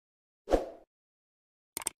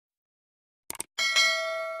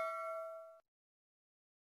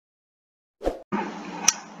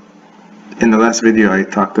In the last video, I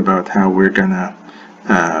talked about how we're gonna,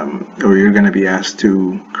 or you're gonna be asked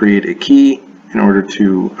to create a key in order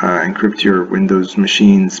to encrypt your Windows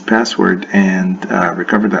machine's password and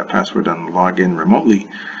recover that password and log in remotely.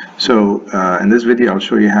 So in this video, I'll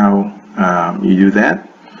show you how you do that.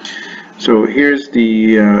 So here's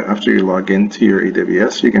the, after you log into your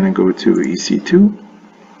AWS, you're gonna go to EC2,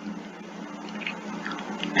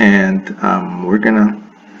 and we're gonna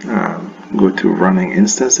go to running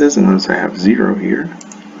instances, and notice I have 0 here.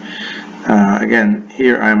 Again,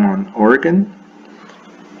 here I'm on Oregon,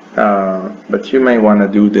 but you may want to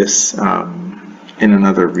do this in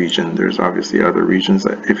another region. There's obviously other regions.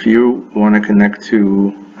 If you want to connect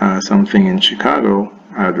to something in Chicago,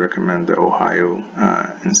 I would recommend the Ohio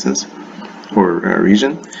instance or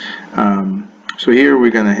region. So here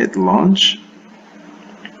we're going to hit launch.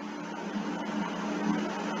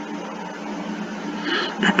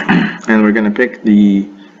 And we're going to pick the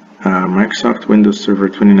Microsoft Windows Server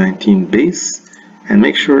 2019 base, and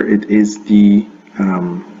make sure it is the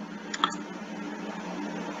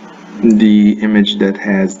image that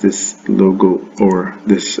has this logo or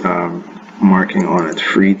this marking on it,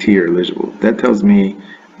 free tier eligible. That tells me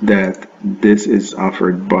that this is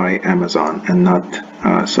offered by Amazon and not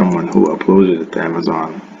someone who uploaded it to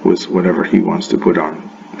Amazon with whatever he wants to put on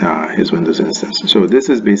his Windows instance. So this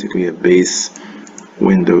is basically a base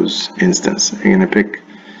Windows instance. I'm going to pick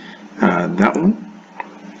that one.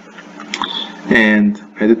 And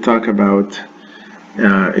I did talk about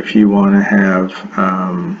if you want to have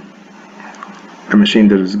a machine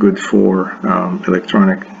that is good for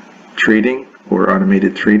electronic trading or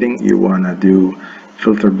automated trading, you want to do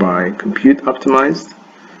filter by compute optimized,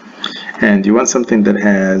 and you want something that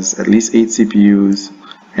has at least 8 CPUs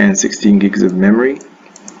and 16 gigs of memory,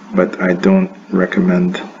 but I don't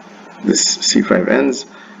recommend this C5Ns.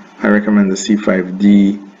 I recommend the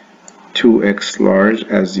C5D 2X large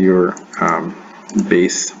as your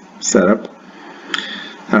base setup.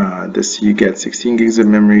 This you get 16 gigs of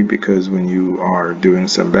memory because when you are doing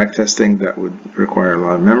some backtesting, that would require a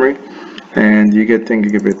lot of memory, and you get 10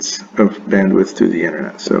 gigabits of bandwidth to the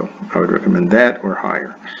internet. So I would recommend that or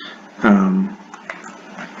higher.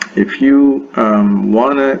 If you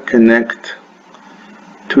want to connect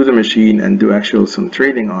to the machine and do some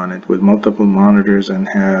trading on it with multiple monitors and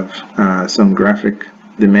have some graphic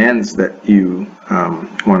demands that you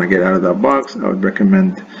want to get out of that box, I would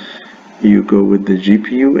recommend you go with the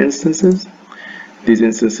GPU instances. These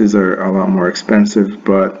instances are a lot more expensive,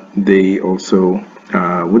 but they also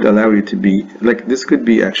would allow you to be, like, this could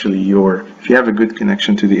be actually your, if you have a good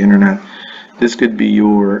connection to the internet, this could be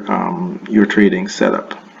your trading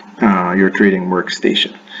setup, your trading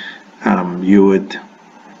workstation.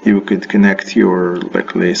 You could connect your,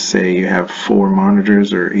 like, let's say you have 4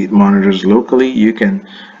 monitors or 8 monitors locally, you can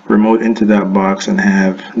remote into that box and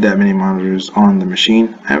have that many monitors on the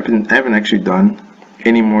machine. I haven't actually done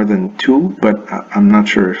any more than 2, but I'm not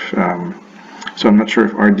sure if so I'm not sure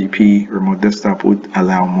if RDP remote desktop would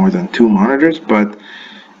allow more than 2 monitors, but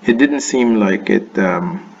it didn't seem like it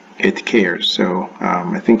cares. So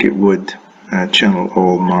I think it would channel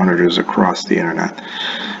all monitors across the internet.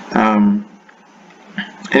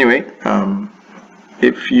 Anyway,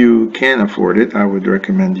 if you can afford it, I would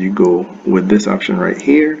recommend you go with this option right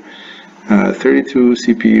here. 32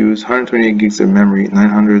 CPUs, 128 gigs of memory,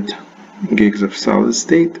 900 gigs of solid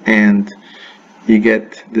state, and you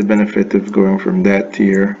get the benefit of going from that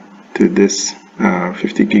tier to this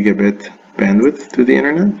 50 gigabit bandwidth to the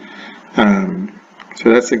internet. So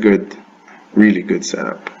that's a good, really good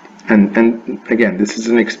setup. And again, this is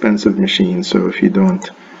an expensive machine, so if you don't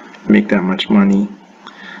make that much money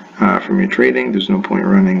from your trading, there's no point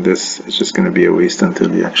running this. It's just going to be a waste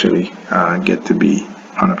until you actually get to be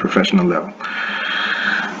on a professional level.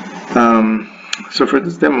 So for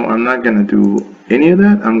this demo, I'm not going to do any of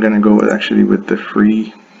that. I'm going to go actually with the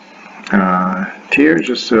free tier,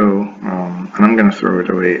 just so, and I'm going to throw it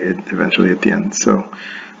away eventually at the end. So,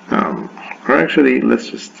 or actually, let's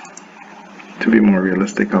just, to be more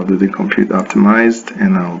realistic, I'll do the compute optimized,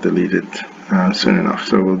 and I'll delete it soon enough.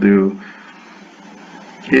 So we'll do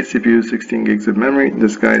 8 CPUs, 16 gigs of memory.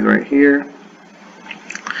 This guy's right here,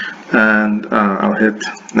 and I'll hit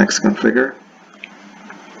next configure.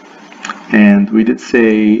 And we did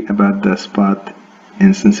say about the spot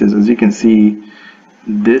instances. As you can see,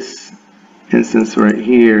 this instance right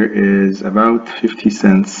here is about 50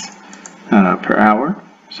 cents per hour.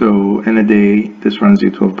 So in a day, this runs you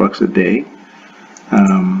 $12 a day.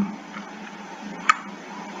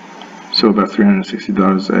 So about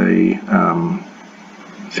 $360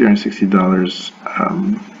 $360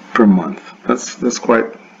 per month. That's quite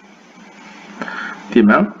the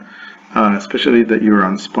amount. especially that you're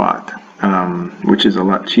on spot, which is a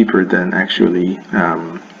lot cheaper than actually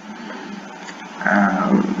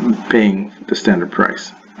paying the standard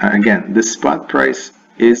price. Again, the spot price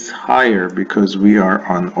is higher because we are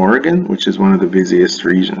on Oregon, which is one of the busiest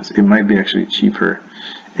regions. It might be actually cheaper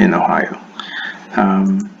in Ohio.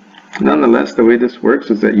 Nonetheless, the way this works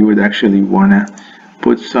is that you would actually want to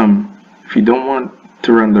put some, if you don't want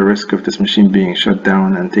to run the risk of this machine being shut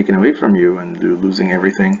down and taken away from you and losing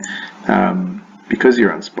everything, because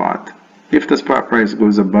you're on spot. If the spot price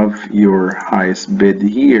goes above your highest bid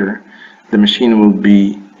here, the machine will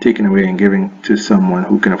be taken away and given to someone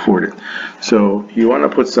who can afford it. So you want to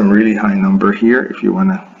put some really high number here if you want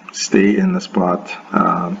to stay in the spot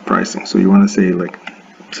pricing. So you want to say, like,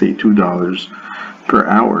 say $2 per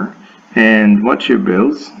hour. And what's your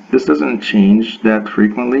bills? This doesn't change that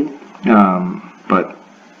frequently, but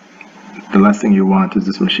the last thing you want is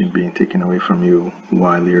this machine being taken away from you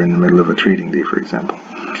while you're in the middle of a trading day, for example.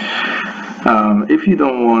 If you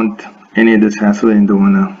don't want any of this hassle and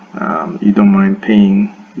you don't mind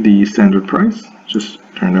paying the standard price, just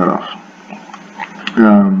turn that off.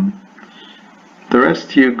 The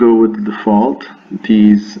rest, you go with the default.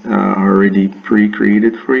 These are already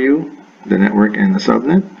pre-created for you, the network and the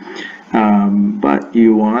subnet. But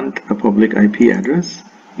you want a public IP address,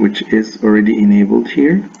 which is already enabled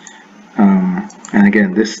here. And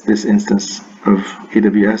again, this instance of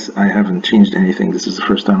AWS, I haven't changed anything. This is the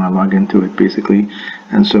first time I log into it, basically.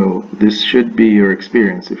 And so this should be your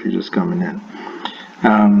experience if you're just coming in.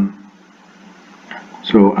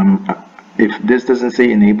 If this doesn't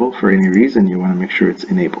say enable for any reason, you want to make sure it's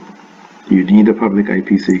enabled. You need a public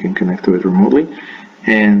IP so you can connect to it remotely.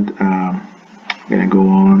 And I'm going to go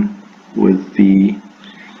on with the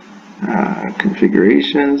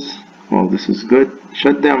configurations. Well, this is good.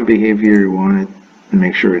 Shutdown behavior, you want it to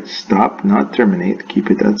make sure it's stop, not terminate. Keep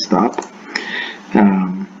it at stop.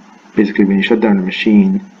 Basically, when you shut down the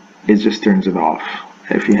machine, it just turns it off.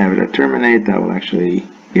 If you have it at terminate, that will actually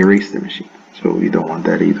erase the machine. So you don't want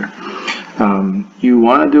that either. You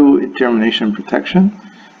want to do termination protection,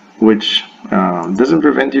 which doesn't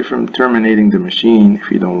prevent you from terminating the machine if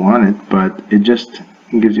you don't want it, but it just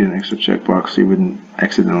gives you an extra checkbox so you wouldn't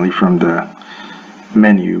accidentally from the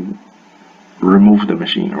menu remove the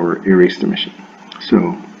machine or erase the machine. So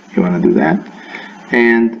you want to do that.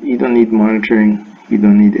 And you don't need monitoring. You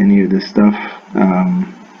don't need any of this stuff.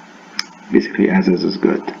 Basically, as is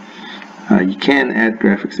good. You can add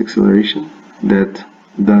graphics acceleration. That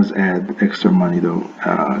does add extra money though,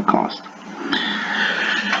 cost.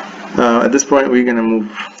 At this point, we're going to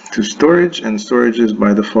move to storage, and storage is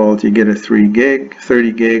by default. You get a 3 gig,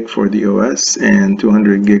 30 gig for the OS, and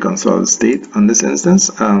 200 gig on solid state on this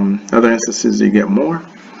instance. Other instances you get more,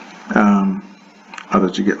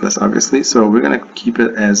 others you get less, obviously. So we're going to keep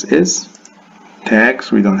it as is.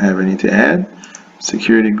 Tags, we don't have any to add.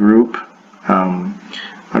 Security group,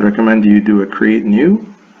 I'd recommend you do a create new.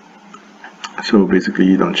 So basically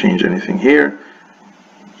you don't change anything here.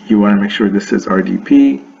 You want to make sure this says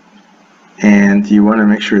RDP, and you want to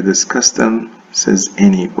make sure this custom says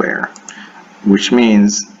anywhere, which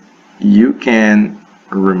means you can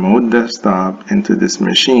remote desktop into this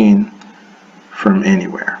machine from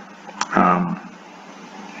anywhere.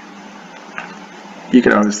 You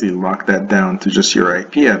could obviously lock that down to just your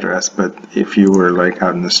IP address, but if you were like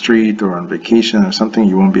out in the street or on vacation or something,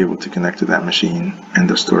 you won't be able to connect to that machine, end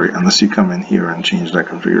of story, unless you come in here and change that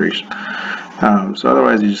configuration. So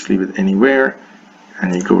otherwise, you just leave it anywhere,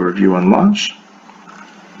 and you go review and launch.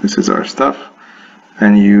 This is our stuff,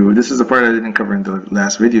 and this is the part I didn't cover in the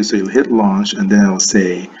last video. So you'll hit launch, and then it'll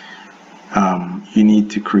say you need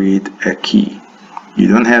to create a key. You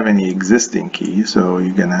don't have any existing key, so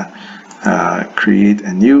you're gonna create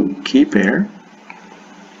a new key pair,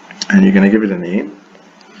 and you're gonna give it a name.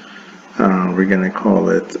 We're gonna call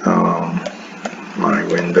it my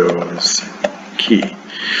Windows key.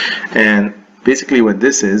 And basically, what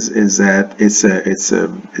this is that it's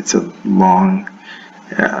a long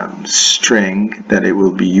string that it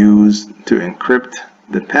will be used to encrypt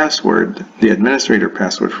the password, the administrator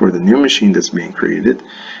password for the new machine that's being created,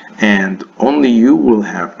 and only you will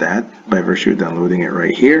have that by virtue of downloading it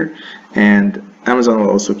right here. And Amazon will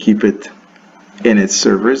also keep it in its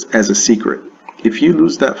servers as a secret. If you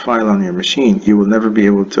lose that file on your machine, you will never be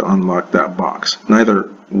able to unlock that box. Neither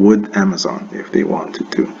would Amazon if they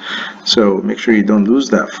wanted to. So make sure you don't lose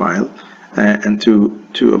that file. And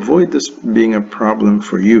to avoid this being a problem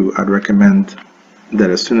for you, I'd recommend that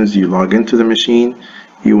as soon as you log into the machine,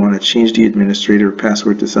 you want to change the administrator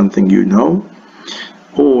password to something you know,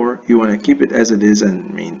 or you want to keep it as it is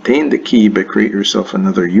and maintain the key but create yourself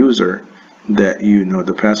another user that you know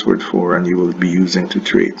the password for and you will be using to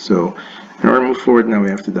trade. So in order to move forward, now we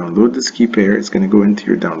have to download this key pair. It's going to go into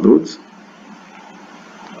your downloads.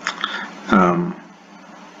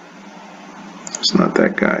 It's not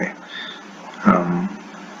that guy.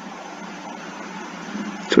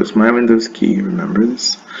 So it's my Windows key, remember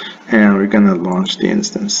this, and we're going to launch the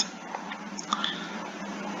instance.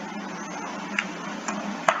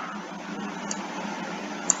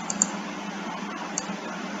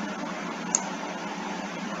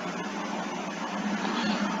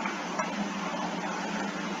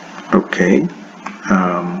 Okay,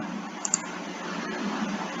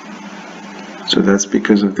 so that's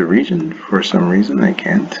because of the region. For some reason I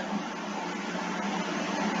can't.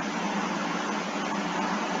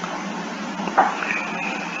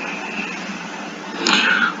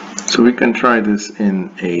 So we can try this in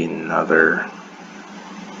another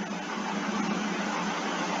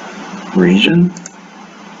region.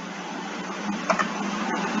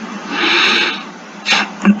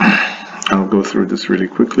 I'll go through this really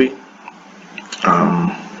quickly,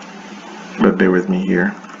 but bear with me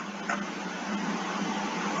here.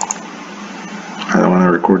 I don't want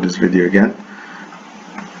to record this video again.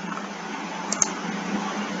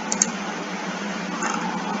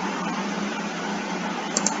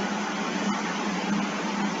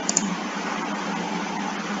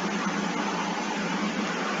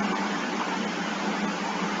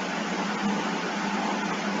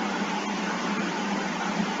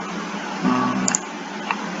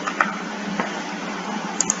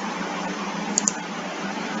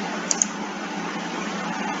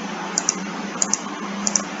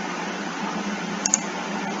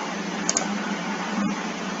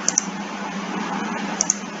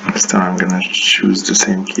 This time I'm gonna choose the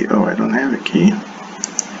same key. Oh, I don't have a key.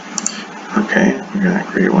 Okay, we're gonna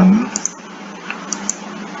create one.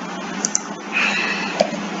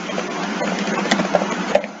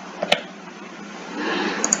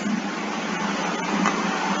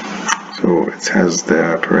 So it has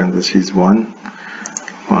the parentheses 1,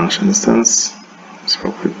 launch instance. Let's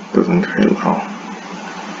hope it doesn't fail now.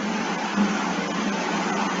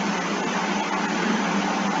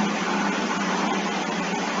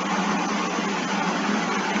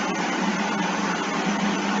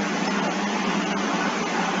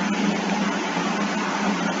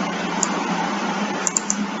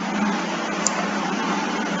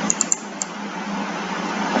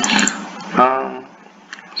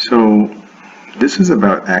 So this is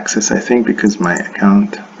about access, I think, because my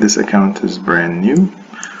account, this account is brand new.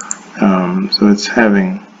 So it's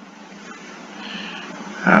having,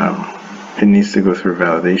 it needs to go through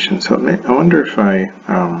validation. So I wonder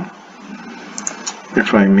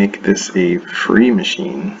if I make this a free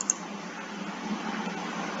machine,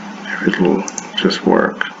 if it'll just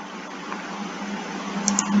work.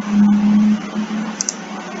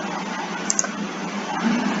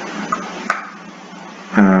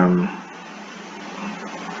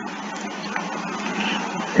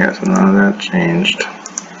 Yeah, so now that changed.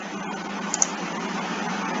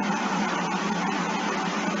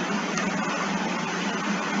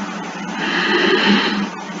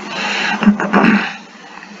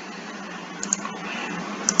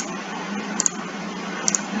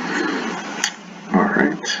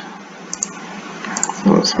 Alright,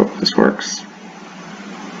 so let's hope this works.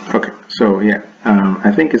 Okay, so yeah,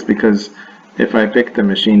 I think it's because if I pick the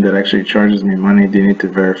machine that actually charges me money, they need to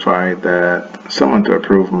verify that someone to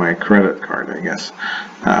approve my credit card, I guess.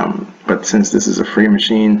 But since this is a free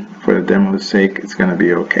machine, for the demo's sake, it's going to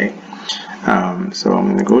be okay. So I'm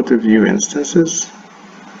going to go to View Instances.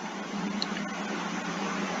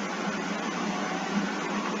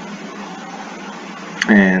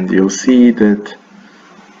 And you'll see that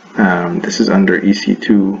this is under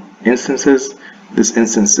EC2 instances. This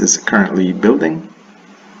instance is currently building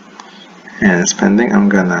and it's pending. I'm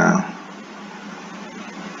gonna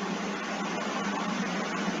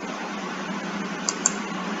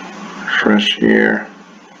refresh here.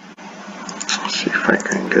 Let's see if I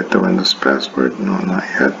can get the Windows password. No, not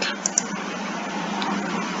yet.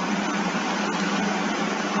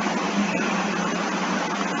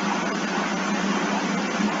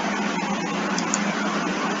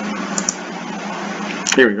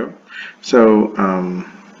 Here we go. So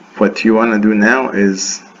what you want to do now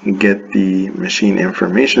is get the machine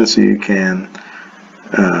information so you can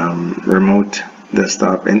remote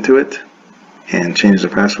desktop into it and change the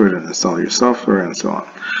password and install your software and so on.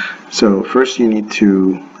 So first you need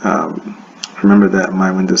to remember that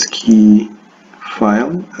my Windows key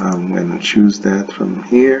file. I'm going to choose that from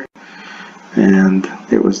here, and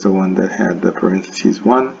it was the one that had the parentheses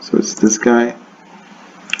 1, so it's this guy.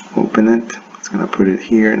 Open it. It's going to put it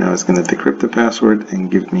here. Now it's going to decrypt the password and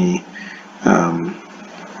give me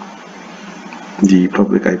the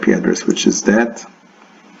public IP address, which is that,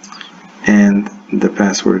 and the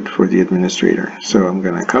password for the administrator. So I'm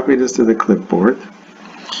going to copy this to the clipboard,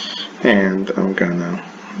 and I'm going to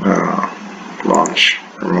launch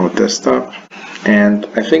remote desktop. And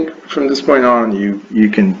I think from this point on, you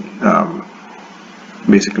can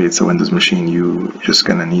basically, it's a Windows machine. You just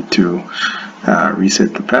gonna need to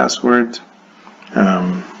reset the password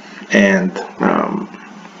and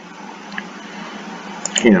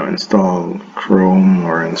you know, install Chrome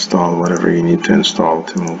or install whatever you need to install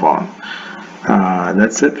to move on.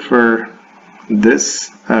 That's it for this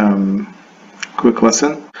quick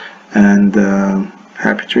lesson, and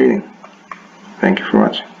happy trading. Thank you for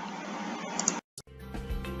watching.